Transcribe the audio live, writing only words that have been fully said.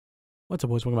What's up,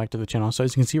 boys? Welcome back to the channel. So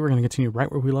as you can see, we're going to continue right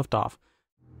where we left off.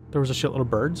 There was a shitload of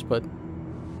birds, but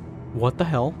what the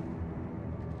hell?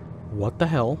 What the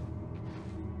hell?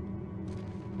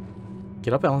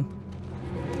 Get up, Ellen.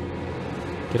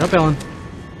 Get up, Ellen.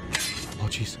 Oh,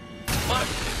 jeez.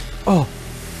 Oh,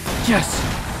 yes!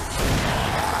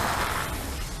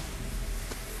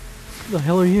 Who the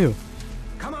hell are you?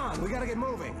 Come on, we gotta get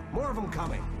moving. More of them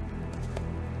coming.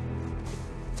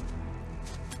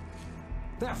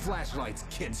 That flashlight's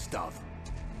kid stuff.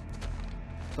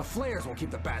 The flares will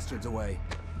keep the bastards away.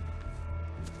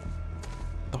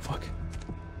 The fuck?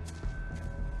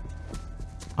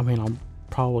 I mean, I'm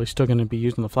probably still gonna be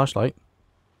using the flashlight.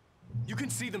 You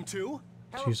can see them too?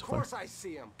 Hell, Jeez, of course I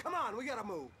see them. Come on, we gotta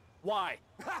move. Why?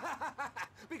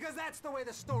 Because that's the way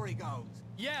the story goes.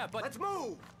 Yeah, but Let's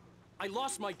move. I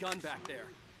lost my gun back there.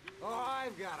 Oh,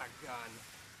 I've got a gun.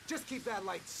 Just keep that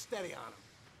light steady on him.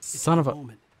 Son of a...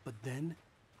 moment, but then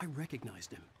I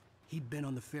recognized him. He'd been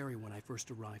on the ferry when I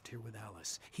first arrived here with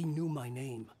Alice. He knew my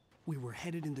name. We were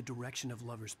headed in the direction of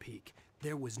Lover's Peak.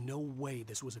 There was no way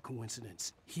this was a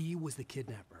coincidence. He was the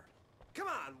kidnapper. Come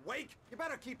on, Wake. You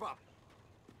better keep up.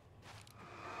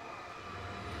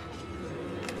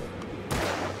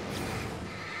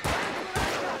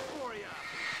 For ya.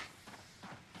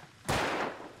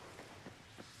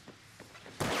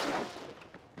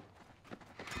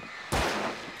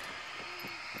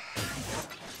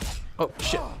 Oh,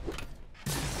 shit.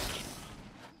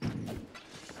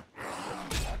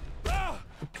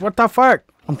 What the fuck?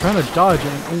 I'm trying to dodge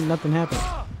and ain't nothing happened.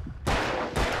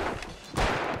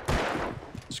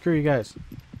 Screw you guys.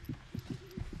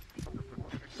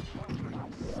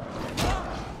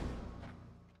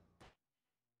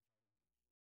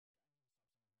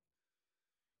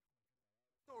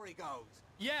 Story goes.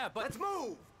 Yeah, but Let's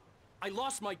move. I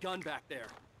lost my gun back there.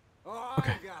 Oh,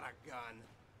 Okay. I've got a gun.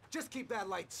 Just keep that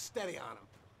light steady on him.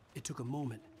 It took a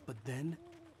moment, but then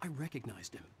I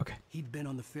recognized him. Okay. He'd been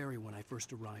on the ferry when I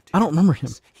first arrived here. I don't remember him.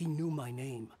 He knew my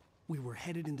name. We were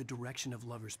headed in the direction of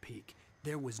Lover's Peak.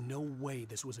 There was no way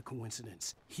this was a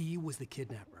coincidence. He was the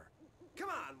kidnapper. Come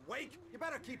on, Wake. You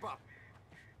better keep up.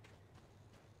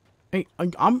 Hey,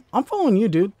 I'm following you,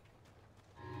 dude.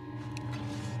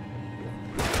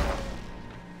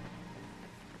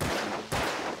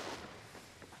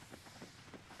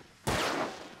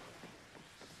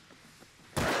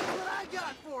 That's what I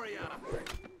got for you.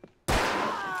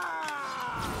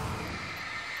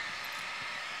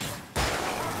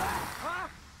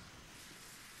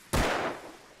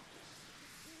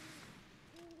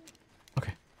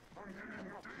 Okay.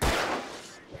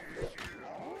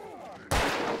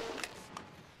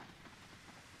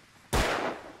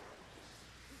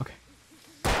 Okay.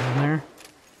 In there.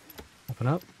 Open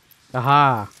up.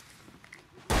 Aha!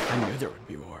 I knew there would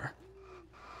be more.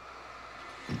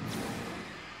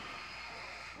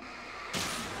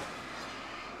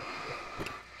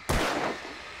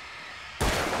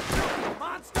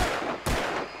 Monster!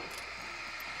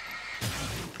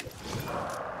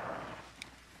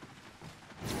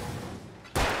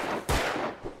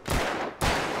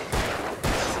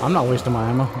 I'm not wasting my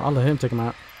ammo. I'll let him take him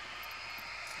out.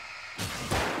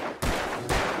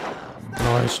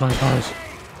 Nice, nice, nice.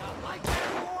 Like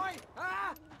that, boy?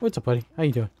 Huh? What's up, buddy? How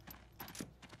you doing?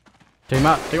 Take him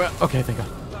out. Take him out. Okay, thank God.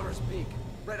 Lover's Peak.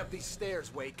 Right up these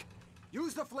stairs, Wake.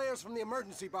 Use the flares from the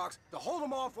emergency box to hold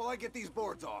them off while I get these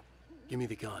boards off. Give me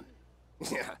the gun.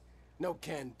 Yeah, no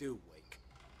can do, Wake.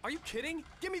 Are you kidding?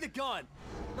 Give me the gun.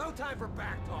 No time for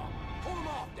back talk. Hold them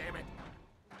off, damn it.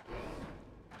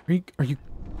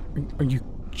 Are you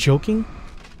joking?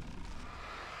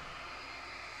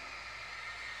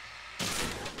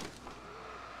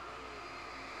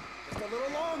 Just a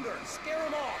little longer. Scare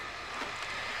them off.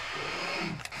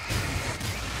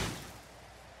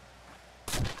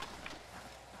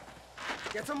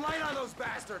 Get some light on those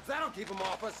bastards. That'll keep them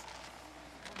off us.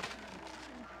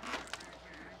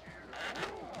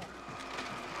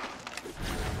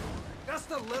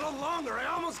 Just a little longer. I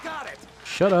almost got it.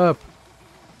 Shut up.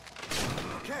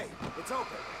 Okay, it's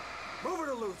open. Move or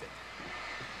to lose it.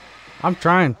 I'm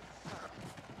trying.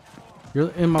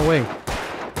 You're in my way.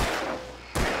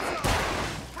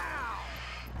 Pow!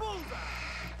 Bullseye!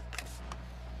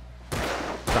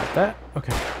 Got that?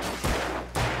 Okay.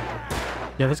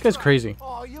 Yeah, this guy's crazy.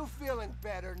 Oh, you feeling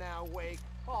better now, Wake?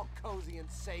 All cozy and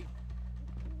safe.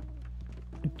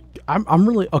 I'm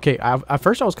really okay. At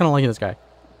first I was kind of liking this guy.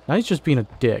 Now he's just being a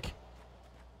dick.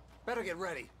 Better get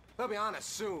ready. They'll be on us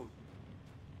soon.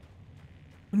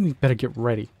 What do you mean better get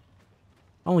ready?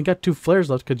 I only got 2 flares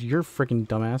left because you're a freaking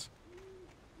dumbass.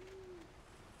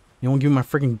 You won't give me my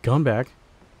freaking gun back.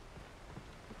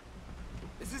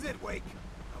 This is it, Wake.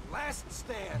 Last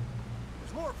stand.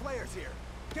 There's more flares here.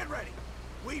 Get ready.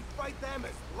 We fight them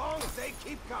as long as they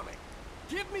keep coming.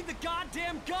 Give me the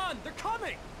goddamn gun! They're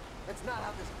coming! That's not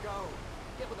how this goes.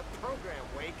 Get with the program,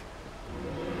 Wake.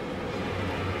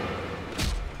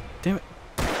 Damn it.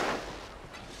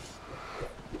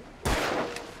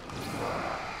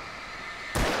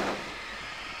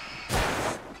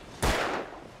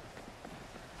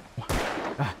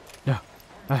 No.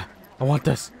 I want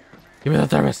this. Give me the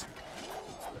thermos.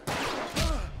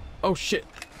 Oh shit.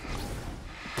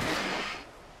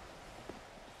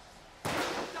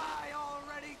 Die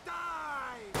already,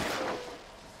 die!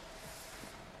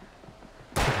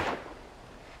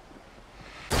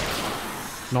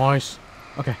 Nice.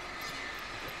 Okay.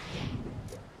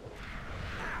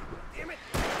 Damn it!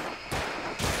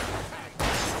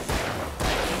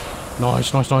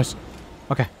 Nice, nice, nice.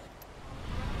 Okay.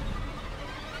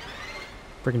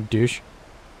 Freaking douche.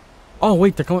 Oh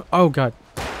wait, they're coming. Oh god.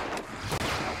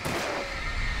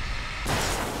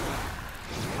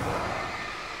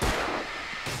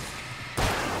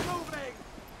 Moving!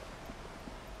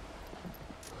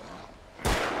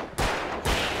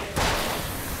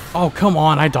 Oh come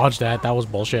on, I dodged that. That was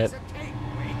bullshit. It's a cake,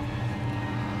 Wake.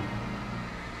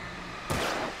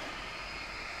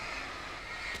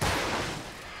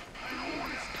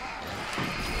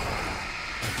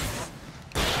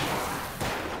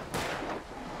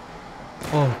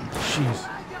 Oh jeez.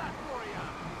 I got for ya.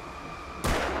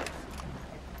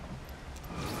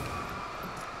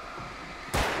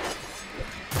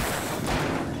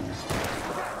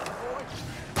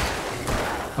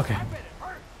 Okay. I bet it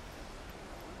hurt.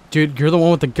 Dude, you're the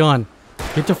one with the gun.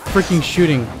 Get to freaking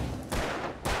shooting.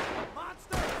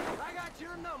 Monster, I got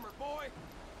your number, boy.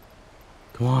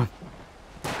 Come on.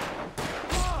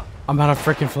 I'm out of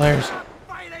freaking flares. Stop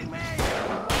fighting me.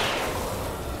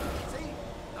 See?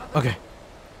 Nothing. Okay.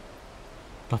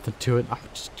 Nothing to it.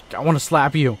 I want to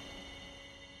slap you.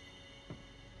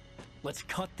 Let's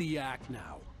cut the act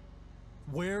now.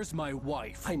 Where's my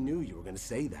wife? I knew you were gonna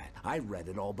say that. I read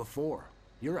it all before.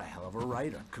 You're a hell of a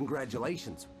writer.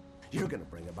 Congratulations. You're gonna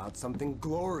bring about something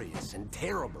glorious and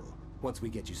terrible once we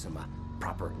get you some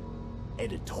proper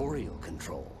editorial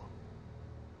control.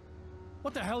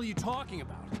 What the hell are you talking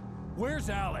about? Where's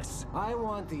Alice? I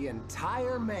want the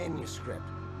entire manuscript,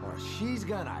 or she's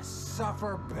gonna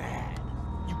suffer bad.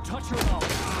 You touch her mouth.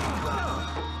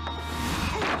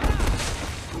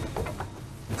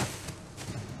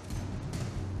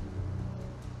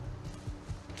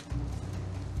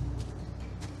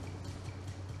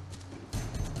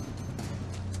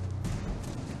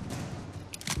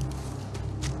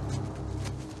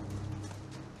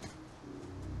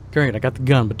 Great, I got the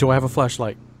gun, but do I have a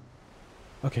flashlight?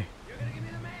 Okay. You're gonna give me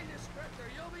the manuscript, or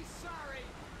you'll be sorry.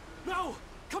 No!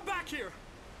 Come back here!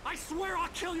 I swear I'll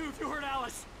kill you if you hurt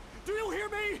Alice! Do you hear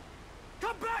me?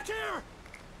 Come back here!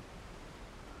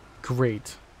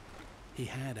 Great. He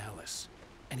had Alice,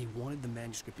 and he wanted the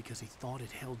manuscript because he thought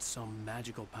it held some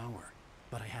magical power.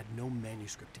 But I had no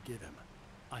manuscript to give him.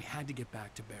 I had to get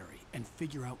back to Barry and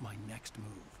figure out my next move.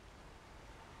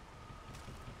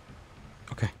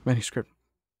 Okay, manuscript.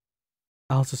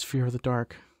 Alice's fear of the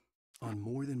dark. On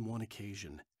more than one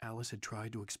occasion, Alice had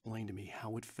tried to explain to me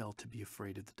how it felt to be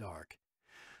afraid of the dark.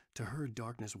 To her,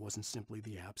 darkness wasn't simply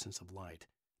the absence of light,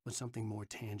 but something more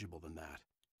tangible than that.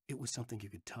 It was something you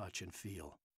could touch and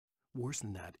feel. Worse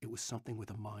than that, it was something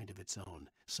with a mind of its own,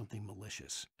 something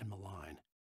malicious and malign.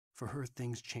 For her,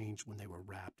 things changed when they were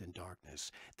wrapped in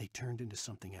darkness. They turned into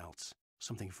something else,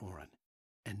 something foreign,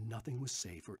 and nothing was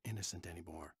safe or innocent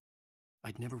anymore.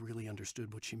 I'd never really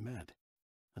understood what she meant,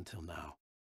 until now.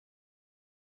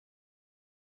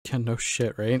 Yeah, no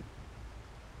shit, right?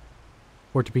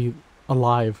 Or to be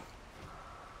alive.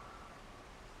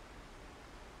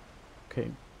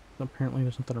 Okay, apparently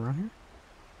there's something around here.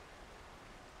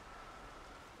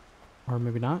 Or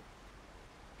maybe not.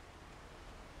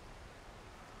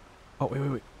 Oh,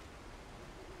 wait.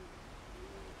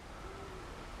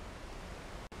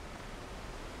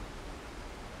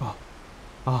 Oh.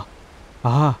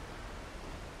 Ah.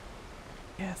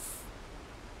 Yes.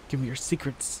 Give me your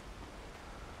secrets.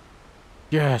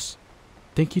 Yes.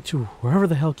 Thank you to whoever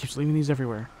the hell keeps leaving these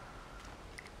everywhere.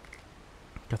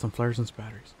 Got some flares and some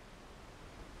batteries.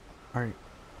 Alright.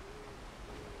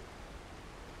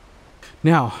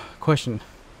 Now, question.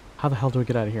 How the hell do we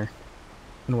get out of here?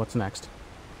 And what's next?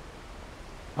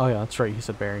 Oh yeah, that's right. He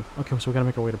said Barry. Okay, so we gotta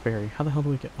make our way to Barry. How the hell do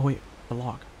we get... Oh wait, the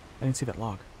log. I didn't see that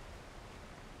log.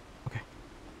 Okay.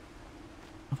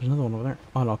 Oh, there's another one over there.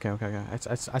 Oh no, okay. I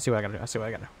see what I gotta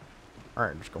do.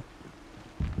 Alright, let's go.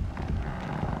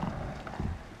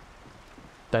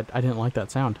 I didn't like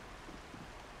that sound.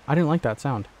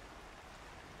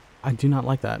 I do not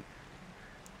like that.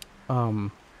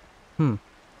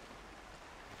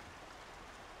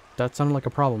 That sounded like a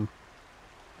problem.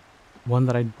 One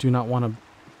that I do not want to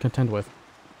contend with.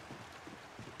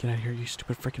 Get out of here, you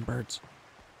stupid freaking birds.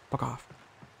 Fuck off.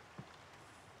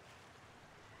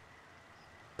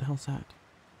 What the hell's that?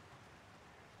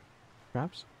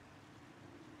 Traps?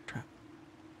 Trap.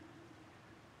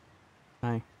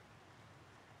 Hi.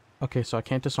 Okay, so I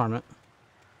can't disarm it.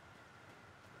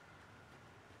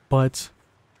 But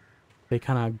they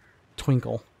kind of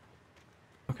twinkle.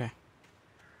 Okay.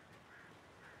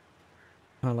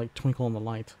 Kind of like twinkle in the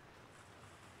light.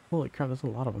 Holy crap, there's a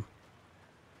lot of them.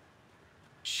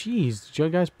 Jeez, did you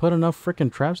guys put enough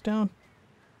freaking traps down?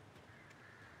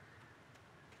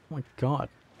 Oh my god.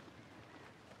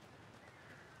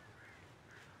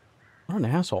 What an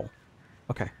asshole.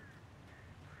 Okay.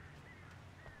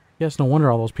 Yes, no wonder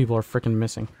all those people are freaking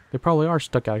missing. They probably are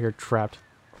stuck out here trapped.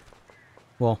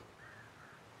 Well,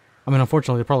 I mean,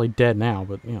 unfortunately, they're probably dead now,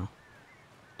 but, you know,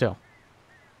 still.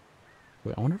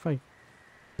 Wait, I wonder if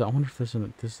this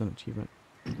is an achievement.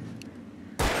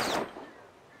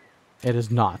 It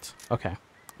is not. Okay.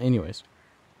 Anyways.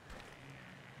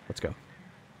 Let's go.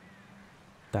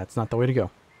 That's not the way to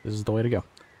go. This is the way to go.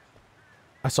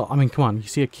 I mean, come on. You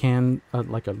see a can,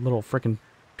 like a little freaking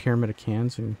pyramid of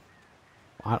cans, and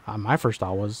my first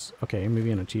thought was, okay, maybe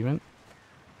an achievement.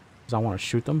 Because I want to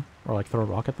shoot them, or like throw a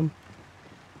rock at them.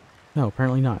 No,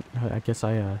 apparently not. I guess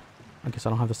I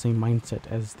don't have the same mindset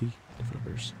as the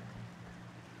developers.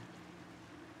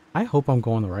 I hope I'm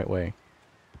going the right way.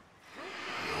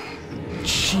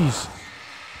 Jeez.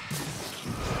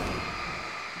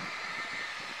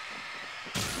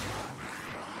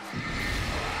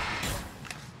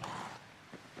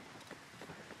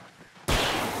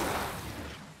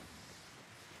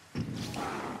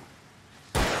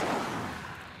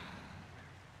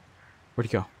 Where'd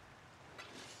he go?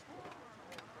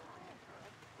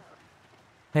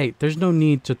 Hey, there's no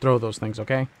need to throw those things,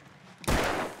 okay?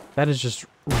 That is just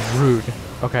rude,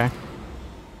 okay?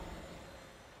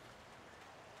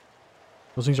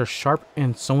 Those things are sharp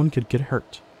and someone could get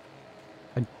hurt.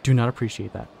 I do not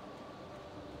appreciate that.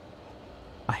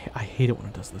 I hate it when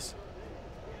it does this.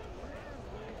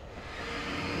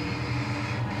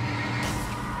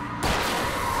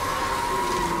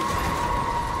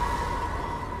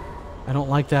 I don't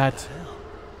like that.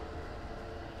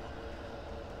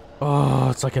 Oh,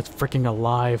 it's like it's freaking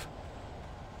alive.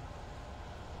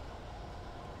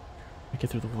 I get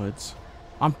through the woods.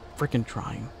 I'm freaking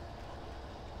trying.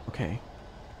 Okay.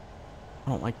 I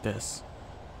don't like this.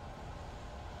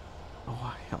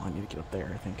 Oh, hell, I need to get up there,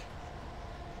 I think.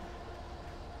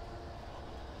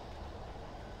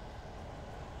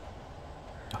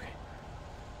 Okay.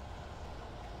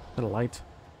 Is that a light?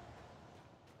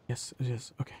 Yes, it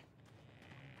is. Okay.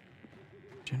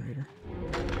 Generator.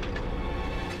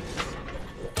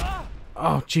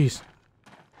 Oh, jeez.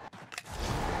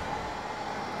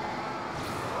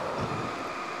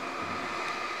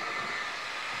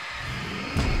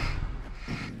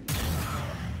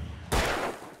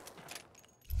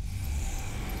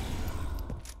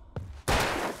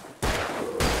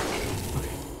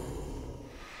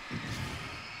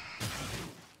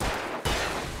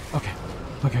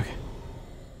 Okay.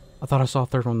 I thought I saw a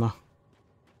third one, though.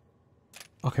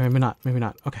 Okay, maybe not. Maybe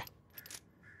not. Okay.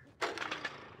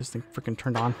 This thing freaking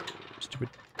turned on. Stupid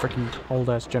freaking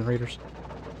old-ass generators.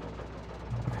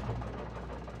 Okay.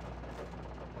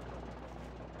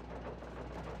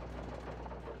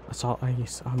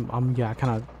 Yeah, I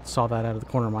kind of saw that out of the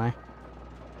corner of my eye.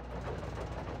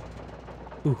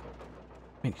 Ooh.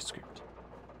 Manuscript.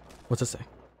 What's it say?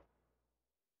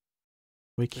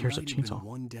 Wake, here's a chainsaw.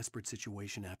 One desperate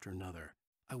situation after another.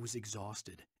 I was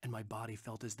exhausted, and my body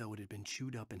felt as though it had been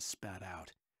chewed up and spat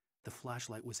out. The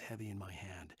flashlight was heavy in my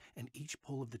hand, and each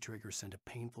pull of the trigger sent a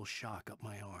painful shock up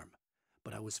my arm.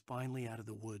 But I was finally out of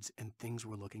the woods, and things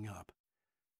were looking up.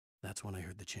 That's when I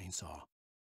heard the chainsaw.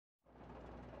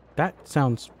 That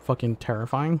sounds fucking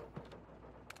terrifying.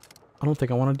 I don't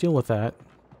think I want to deal with that,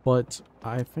 but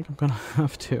I think I'm gonna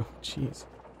have to. Jeez.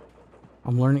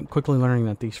 I'm quickly learning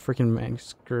that these freaking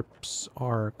manuscripts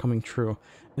are coming true.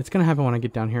 It's gonna happen when I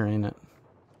get down here, ain't it?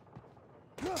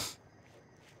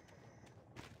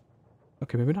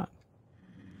 Okay, maybe not.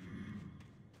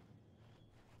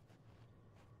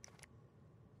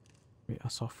 Wait, I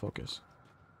saw focus.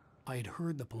 I had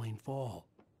heard the plane fall.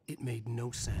 It made no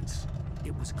sense.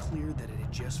 It was clear that it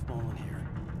had just fallen here,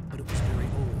 but it was very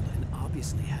old and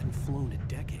obviously hadn't flown in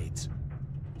decades.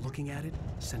 Looking at it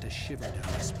sent a shiver down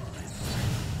my spine.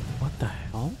 What the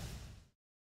hell?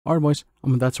 Alright, boys,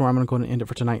 that's where I'm going to go ahead and end it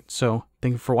for tonight. So,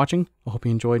 thank you for watching. I hope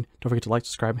you enjoyed. Don't forget to like,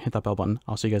 subscribe, and hit that bell button.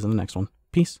 I'll see you guys in the next one.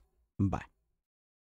 Peace. Bye.